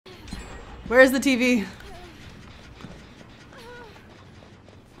Where's the TV?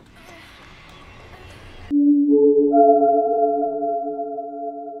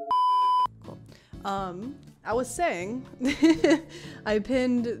 Cool. I was saying, I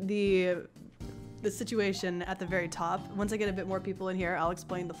pinned the situation at the very top. Once I get a bit more people in here, I'll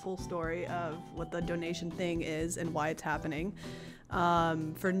explain the full story of what the donation thing is and why it's happening.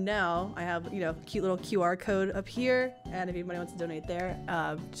 For now, I have, you know, cute little QR code up here, and if anybody wants to donate there,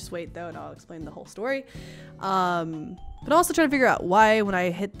 just wait though and I'll explain the whole story. But I'm also trying to figure out why when I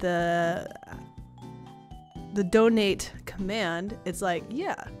hit the donate command, it's like,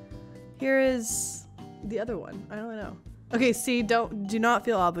 yeah, here is the other one. I don't know. Okay, see, do not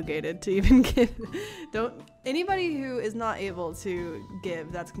feel obligated to even give. Anybody who is not able to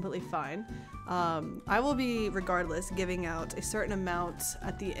give, that's completely fine. I will be, regardless, giving out a certain amount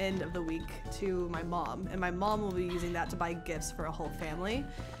at the end of the week to my mom, and my mom will be using that to buy gifts for a whole family.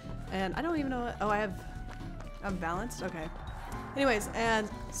 And I don't even know what, oh, I'm balanced? Okay. Anyways, and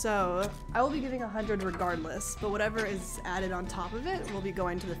so I will be giving 100 regardless, but whatever is added on top of it will be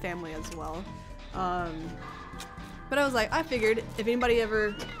going to the family as well. But I was like, I figured if anybody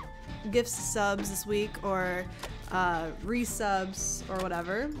ever gifts subs this week or resubs or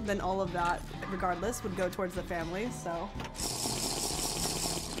whatever, then all of that, regardless, would go towards the family, so.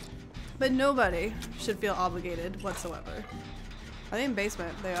 But nobody should feel obligated whatsoever. Are they in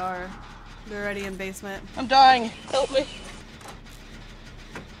basement? They are. They're already in basement. I'm dying. Help me.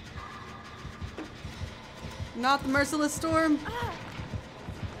 Not the merciless storm.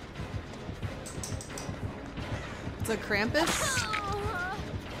 It's a Krampus.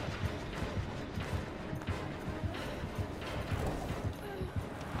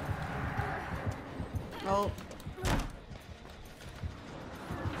 Oh.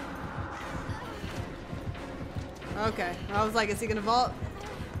 Okay. I was like, is he gonna vault?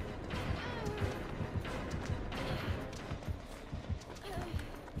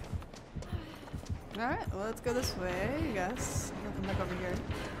 Alright, well, let's go this way, I guess. I'll come back over here.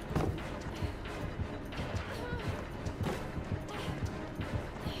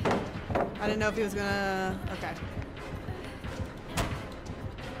 I didn't know if he was gonna... Okay.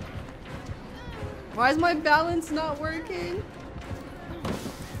 Why is my balance not working?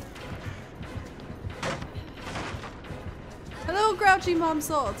 Hello, Grouchy Mom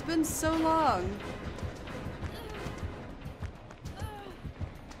Soul. It's been so long.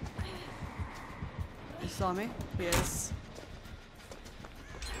 You saw me? Yes.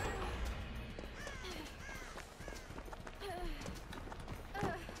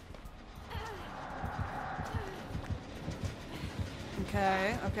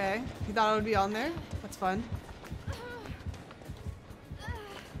 Okay, okay. You thought I would be on there? That's fun.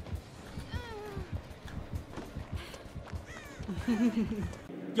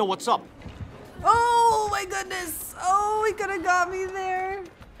 Yo, what's up? Oh my goodness! Oh, he could have got me there.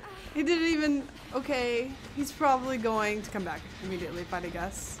 He didn't even... Okay, he's probably going to come back immediately, if I had to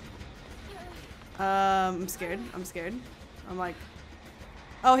guess. I'm scared. I'm scared. I'm like...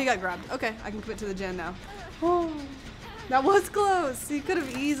 Oh, he got grabbed. Okay, I can commit to the gen now. Oh, that was close. He could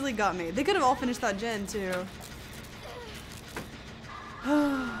have easily got me. They could have all finished that gen, too.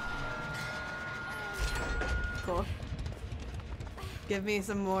 Cool. Give me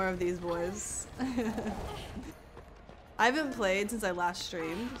some more of these boys. I haven't played since I last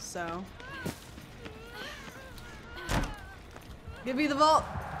streamed, so. Give me the vault.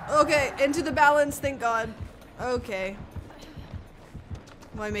 Okay, into the balance, thank God. Okay.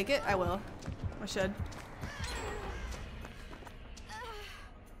 Will I make it? I will. I should.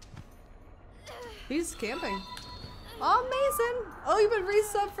 He's camping. Oh, Mason! Oh, you've been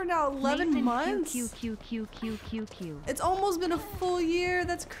resubbed for now 11 Mason, months? Q. It's almost been a full year.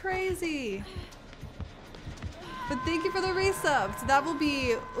 That's crazy. But thank you for the resub. So that will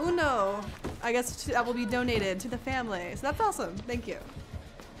be uno. I guess that will be donated to the family. So that's awesome. Thank you.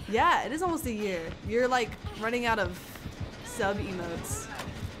 Yeah, it is almost a year. You're like running out of sub emotes.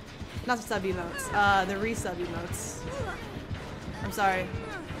 Not sub emotes. The resub emotes. I'm sorry.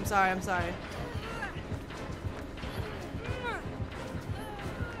 I'm sorry. I'm sorry.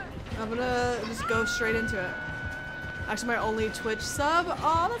 I'm gonna just go straight into it. Actually, my only Twitch sub.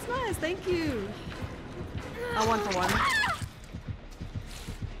 Oh, that's nice. Thank you. I 1 for 1.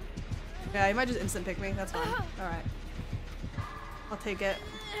 Yeah, you might just instant pick me. That's fine. All right. I'll take it.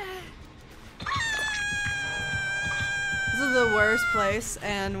 This is the worst place,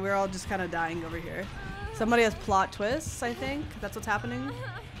 and we're all just kind of dying over here. Somebody has plot twists, I think. That's what's happening.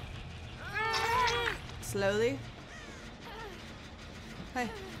 Slowly. Hey.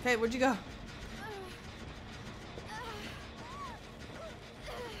 Hey, where'd you go?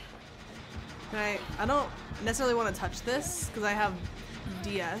 I don't necessarily want to touch this because I have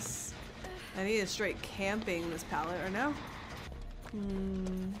DS. I need a straight camping this pallet or no?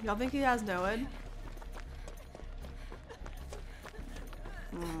 Y'all think he has Noed?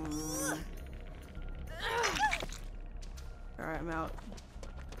 Alright, I'm out.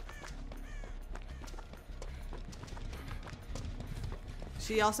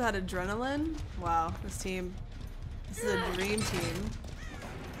 She also had adrenaline? Wow, this is a dream team.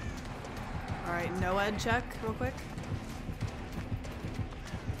 Alright, Noed check real quick.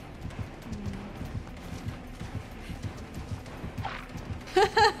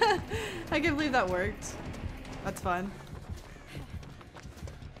 I can't believe that worked. That's fun.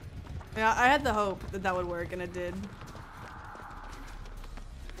 Yeah, I had the hope that that would work, and it did.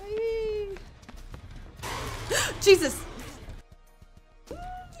 Jesus!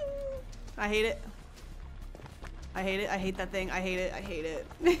 I hate it. I hate it. I hate that thing. I hate it. I hate it.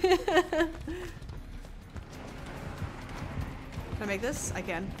 Can I make this? I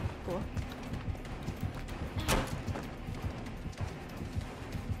can. Cool.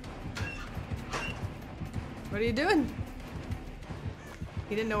 What are you doing?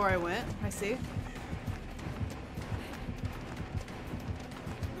 He didn't know where I went. I see.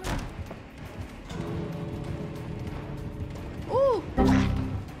 Ooh!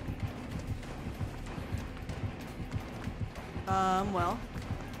 Well.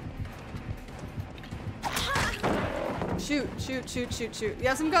 Shoot, shoot, shoot, shoot, shoot.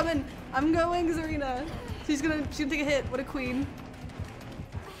 Yes, I'm coming! I'm going, Zarina! She's gonna take a hit. What a queen.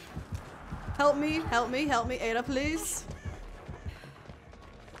 Help me, help me, help me. Ada, please.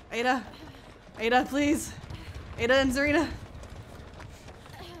 Ada. Ada, please. Ada and Zarina.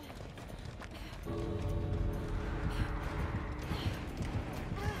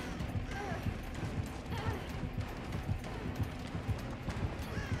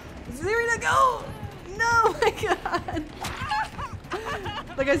 Zarina, go! No, my god.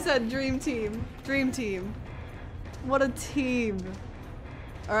 Like I said, dream team. Dream team. What a team.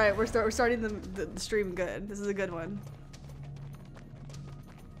 Alright, we're starting the stream good. This is a good one.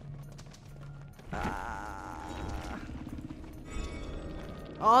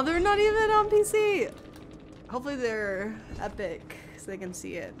 Oh, they're not even on PC! Hopefully they're epic so they can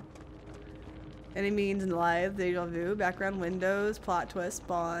see it. Any means in live, deja vu, background Windows, plot twist,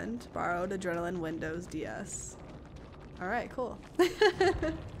 Bond, borrowed, adrenaline, Windows, DS. Alright, cool.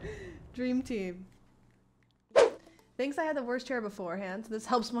 Dream team. Thinks I had the worst chair beforehand, so this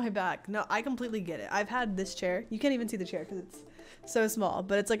helps my back. No, I completely get it. I've had this chair. You can't even see the chair because it's so small,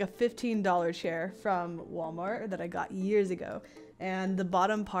 but it's like a $15 chair from Walmart that I got years ago. And the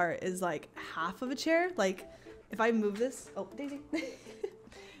bottom part is like half of a chair. Like if I move this, oh, Daisy.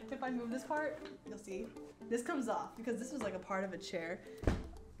 If I move this part, you'll see. This comes off because this was like a part of a chair,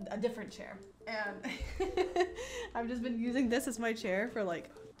 a different chair. And I've just been using this as my chair for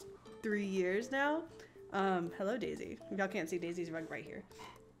like 3 years now. Hello Daisy. Y'all can't see Daisy's rug right here.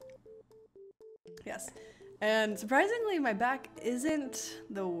 Yes. And surprisingly, my back isn't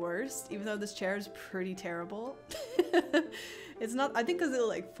the worst, even though this chair is pretty terrible. It's not, I think because it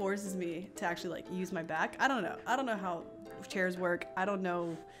like forces me to actually like use my back. I don't know. I don't know how chairs work. I don't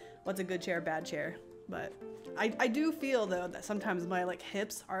know what's a good chair, bad chair. But I do feel though that sometimes my like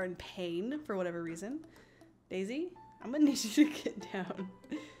hips are in pain for whatever reason. Daisy, I'm gonna need you to get down.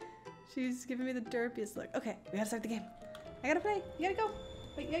 She's giving me the derpiest look. Okay, we gotta start the game. I gotta play. You gotta go.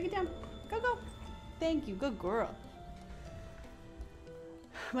 Wait, you gotta get down. Go, go. Thank you. Good girl.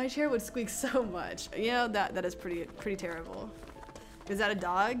 My chair would squeak so much. You know, that is pretty terrible. Is that a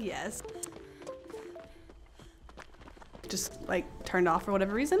dog? Yes. Just like turned off for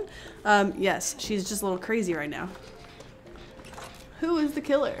whatever reason. Yes, she's just a little crazy right now. Who is the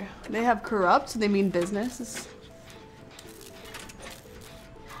killer? They have corrupt. They mean business.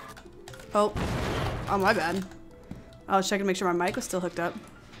 Oh, my bad. I was checking to make sure my mic was still hooked up.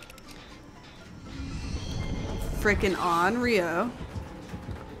 Frickin' on, Rio.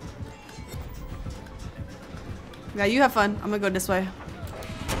 Yeah, you have fun. I'm gonna go this way.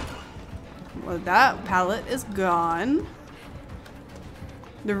 Well, that pallet is gone.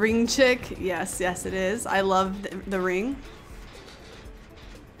 The ring chick. Yes, yes it is. I love the ring.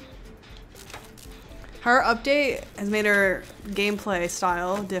 Her update has made her gameplay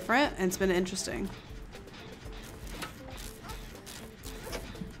style different, and it's been interesting.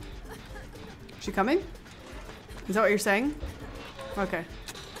 Is she coming? Is that what you're saying? Okay.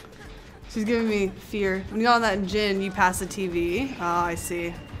 She's giving me fear. When you got on that gin, you pass the TV. Oh, I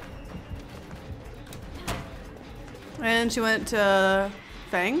see. And she went to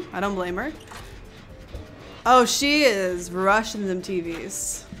Fang. I don't blame her. Oh, she is rushing them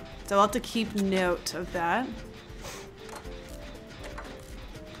TVs. So I'll have to keep note of that.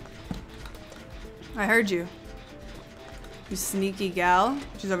 I heard you. You sneaky gal.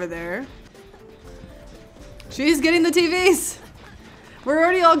 She's over there. She's getting the TVs. We're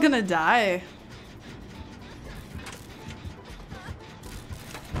already all gonna die.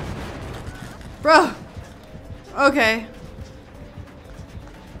 Bro. Okay.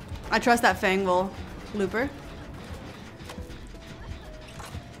 I trust that Fangle looper.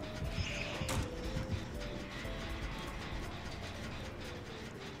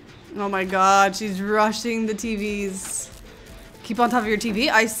 Oh my god, she's rushing the TVs. Keep on top of your TV?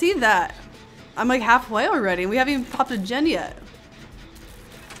 I see that. I'm like halfway already. We haven't even popped a gen yet.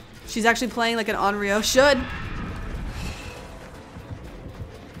 She's actually playing like an Onryo should.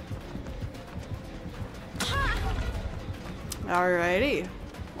 Alrighty.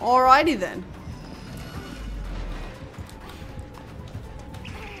 Alrighty then.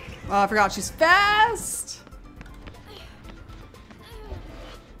 Oh, I forgot she's fast.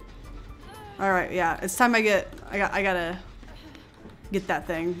 Alright, yeah. It's time I gotta get that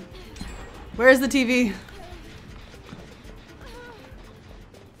thing. Where's the TV?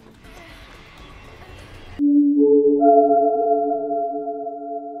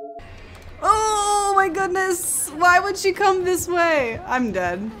 Oh my goodness! Why would she come this way? I'm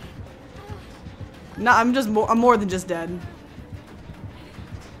dead. No, I'm more than just dead.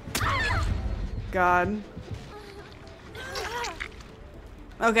 God.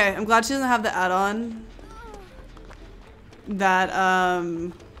 Okay, I'm glad she doesn't have the add-on. That,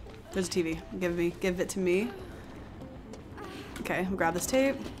 there's a TV. Give it to me. Okay, I'll grab this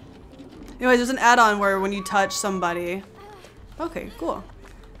tape. Anyways, there's an add-on where when you touch somebody. Okay, cool.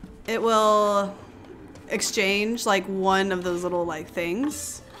 It will exchange like one of those little like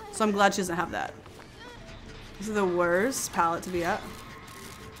things. So I'm glad she doesn't have that. This is the worst palette to be at.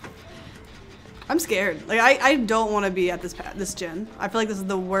 I'm scared. Like I don't want to be at this gen. I feel like this is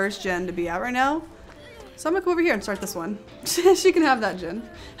the worst gen to be at right now. So I'm gonna come over here and start this one. She can have that gen.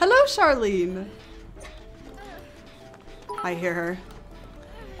 Hello, Charlene. I hear her.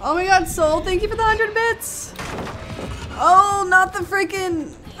 Oh my god, Soul, thank you for the 100 bits. Oh, not the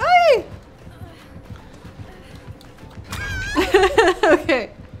freaking. Hey!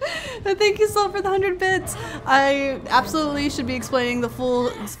 Okay. Thank you, Soul, for the 100 bits. I absolutely should be explaining the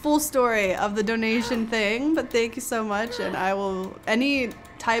full story of the donation thing, but thank you so much, and I will any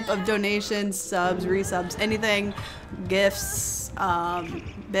type of donations, subs, resubs, anything, gifts,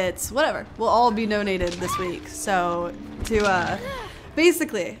 bits, whatever, will all be donated this week. So to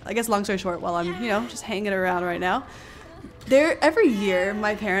basically, I guess long story short, while I'm just hanging around right now, every year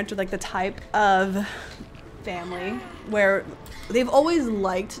my parents are like the type of family where they've always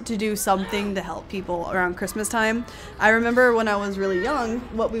liked to do something to help people around Christmas time. I remember when I was really young,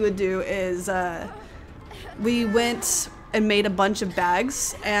 what we would do is we went and made a bunch of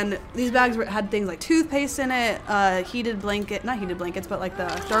bags, and these bags had things like toothpaste in it, not heated blankets, but like the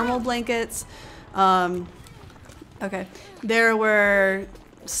thermal blankets. Okay, there were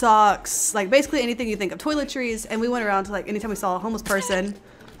socks, like basically anything you think of, toiletries, and we went around to like anytime we saw a homeless person.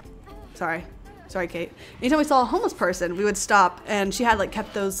 Sorry, Kate. Anytime we saw a homeless person, we would stop, and she had like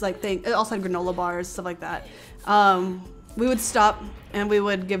kept those like things. It also had granola bars, stuff like that. We would stop and we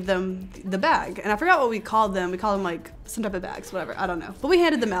would give them the bag, and I forgot what we called them. We called them like some type of bags, whatever. I don't know. But we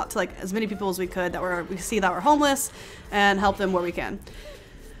handed them out to like as many people as we could that were homeless, and help them where we can.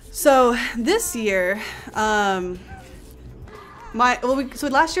 So this year, so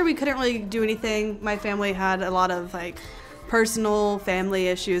last year we couldn't really do anything. My family had a lot of like personal family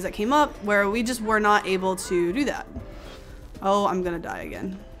issues that came up where we just were not able to do that. Oh, I'm gonna die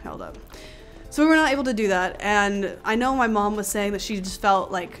again. Held up. So we were not able to do that, and I know my mom was saying that she just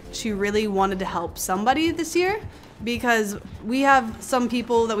felt like she really wanted to help somebody this year, because we have some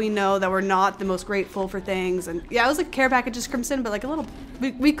people that we know that were not the most grateful for things. And yeah, it was like care packages, Crimson, but like a little,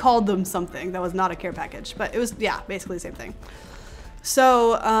 we called them something that was not a care package, but it was, yeah, basically the same thing.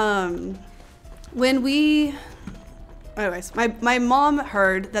 So when we, anyways, my mom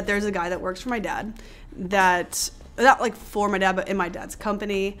heard that there's a guy that works for my dad, that, not like for my dad, but in my dad's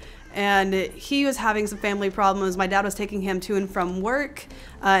company, and he was having some family problems. My dad was taking him to and from work,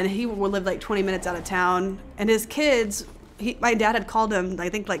 and he lived like 20 minutes out of town, and his kids, my dad had called him, I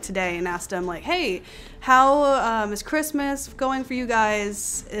think like today, and asked him like, hey, how is Christmas going for you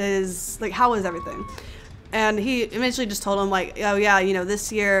guys? How is everything? And he eventually just told him like, oh yeah, this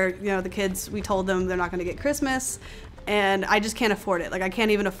year, the kids, we told them they're not gonna get Christmas, and I just can't afford it. Like I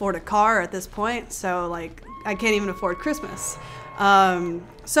can't even afford a car at this point, so like I can't even afford Christmas.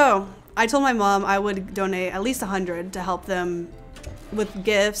 So I told my mom I would donate at least 100 to help them with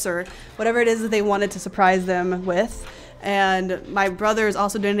gifts or whatever it is that they wanted to surprise them with. And my brother is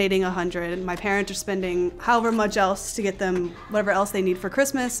also donating 100. My parents are spending however much else to get them whatever else they need for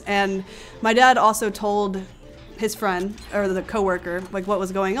Christmas. And my dad also told his friend or the coworker like what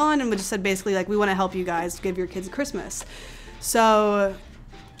was going on, and we just said basically like, we want to help you guys give your kids Christmas. So,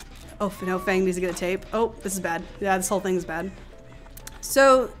 oh no, Fang needs to get a tape. Oh, this is bad. Yeah, this whole thing's bad.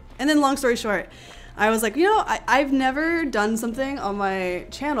 So, and then long story short, I was like, you know, I've never done something on my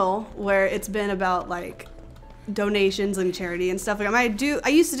channel where it's been about like donations and charity and stuff. Like I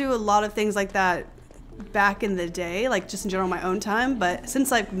used to do a lot of things like that back in the day, like just in general my own time, but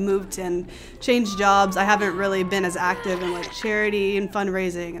since I've moved and changed jobs, I haven't really been as active in like charity and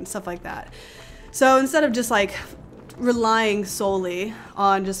fundraising and stuff like that. So instead of just like relying solely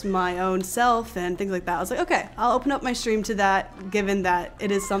on just my own self and things like that, I was like, okay, I'll open up my stream to that, given that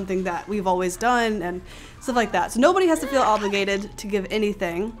it is something that we've always done and stuff like that. So nobody has to feel obligated to give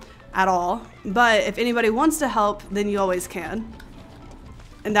anything at all, but if anybody wants to help, then you always can.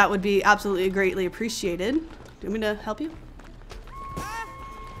 And that would be absolutely greatly appreciated. Do you want me to help you?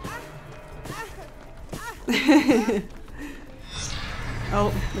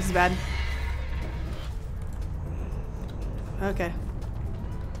 Oh, this is bad. Okay.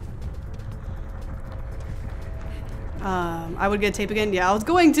 I would get a tape again. Yeah, I was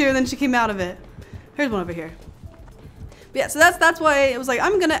going to, and then she came out of it. Here's one over here. But yeah, so that's why it was like,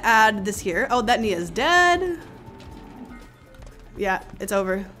 I'm gonna add this here. Oh, that Nia's dead. Yeah, it's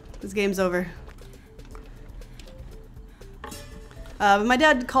over. This game's over. But my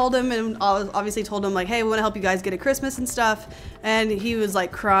dad called him and obviously told him like, hey, we want to help you guys get a Christmas and stuff. And he was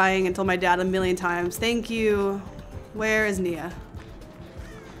like crying and told my dad a million times, thank you. Where is Nia?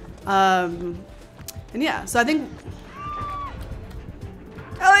 And yeah, so I think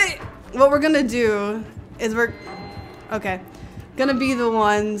what we're gonna do is okay, gonna be the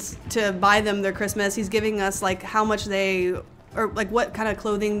ones to buy them their Christmas. He's giving us like how much they, or like what kind of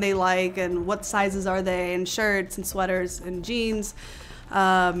clothing they like and what sizes are they, and shirts and sweaters and jeans.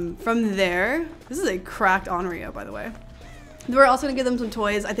 From there, this is a cracked Onryo, by the way. We're also gonna give them some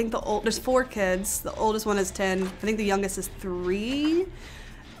toys. I think there's 4 kids. The oldest one is 10. I think the youngest is 3.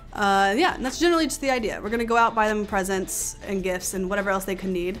 Yeah, and that's generally just the idea. We're gonna go out, buy them presents and gifts and whatever else they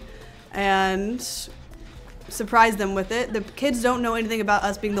could need, and surprise them with it. The kids don't know anything about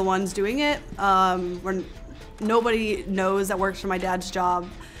us being the ones doing it. Nobody knows that works for my dad's job,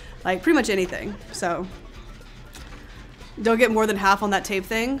 like pretty much anything. So don't get more than half on that tape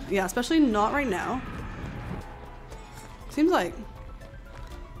thing. Yeah, especially not right now. Seems like,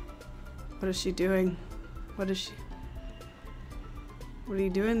 what is she doing? What are you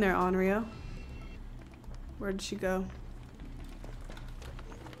doing there, Onryo? Where did she go?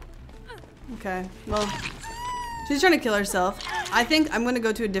 Okay, well, she's trying to kill herself. I think I'm gonna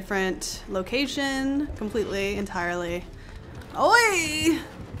go to a different location completely, entirely. Oi!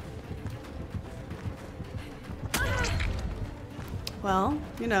 Well,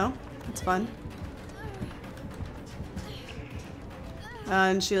 you know, it's fun.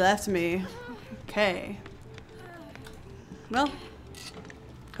 And she left me. Okay. Well,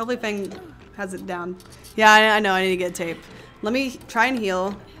 hopefully Fang has it down. Yeah, I know, I need to get tape. Let me try and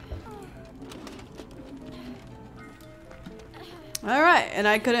heal. Alright, and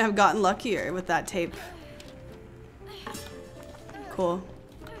I couldn't have gotten luckier with that tape. Cool.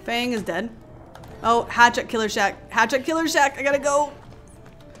 Fang is dead. Oh, Hatch at Killer Shack. Hatch at Killer Shack, I gotta go.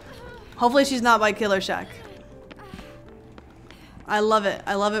 Hopefully she's not by Killer Shack. I love it.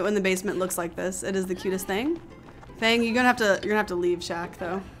 I love it when the basement looks like this. It is the cutest thing. Fang, you're gonna have to leave Shack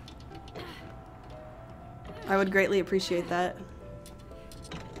though. I would greatly appreciate that.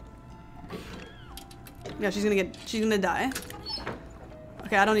 Yeah, she's gonna die.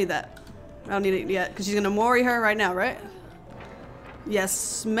 Okay, I don't need that. I don't need it yet, because she's gonna mori her right now, right?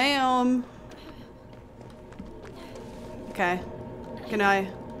 Yes, ma'am. Okay. Can I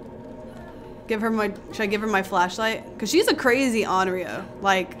give her my, should I give her my flashlight? Because she's a crazy Onryo.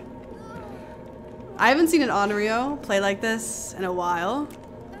 Like, I haven't seen an Onryo play like this in a while.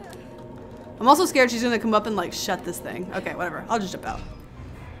 I'm also scared she's gonna come up and like shut this thing. Okay, whatever. I'll just jump out.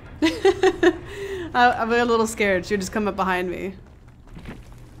 I'm a little scared. She'll just come up behind me.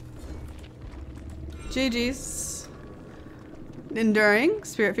 GG's. Enduring.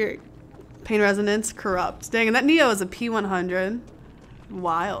 Spirit Fury. Pain Resonance. Corrupt. Dang, and that Neo is a P100.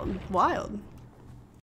 Wild. Wild.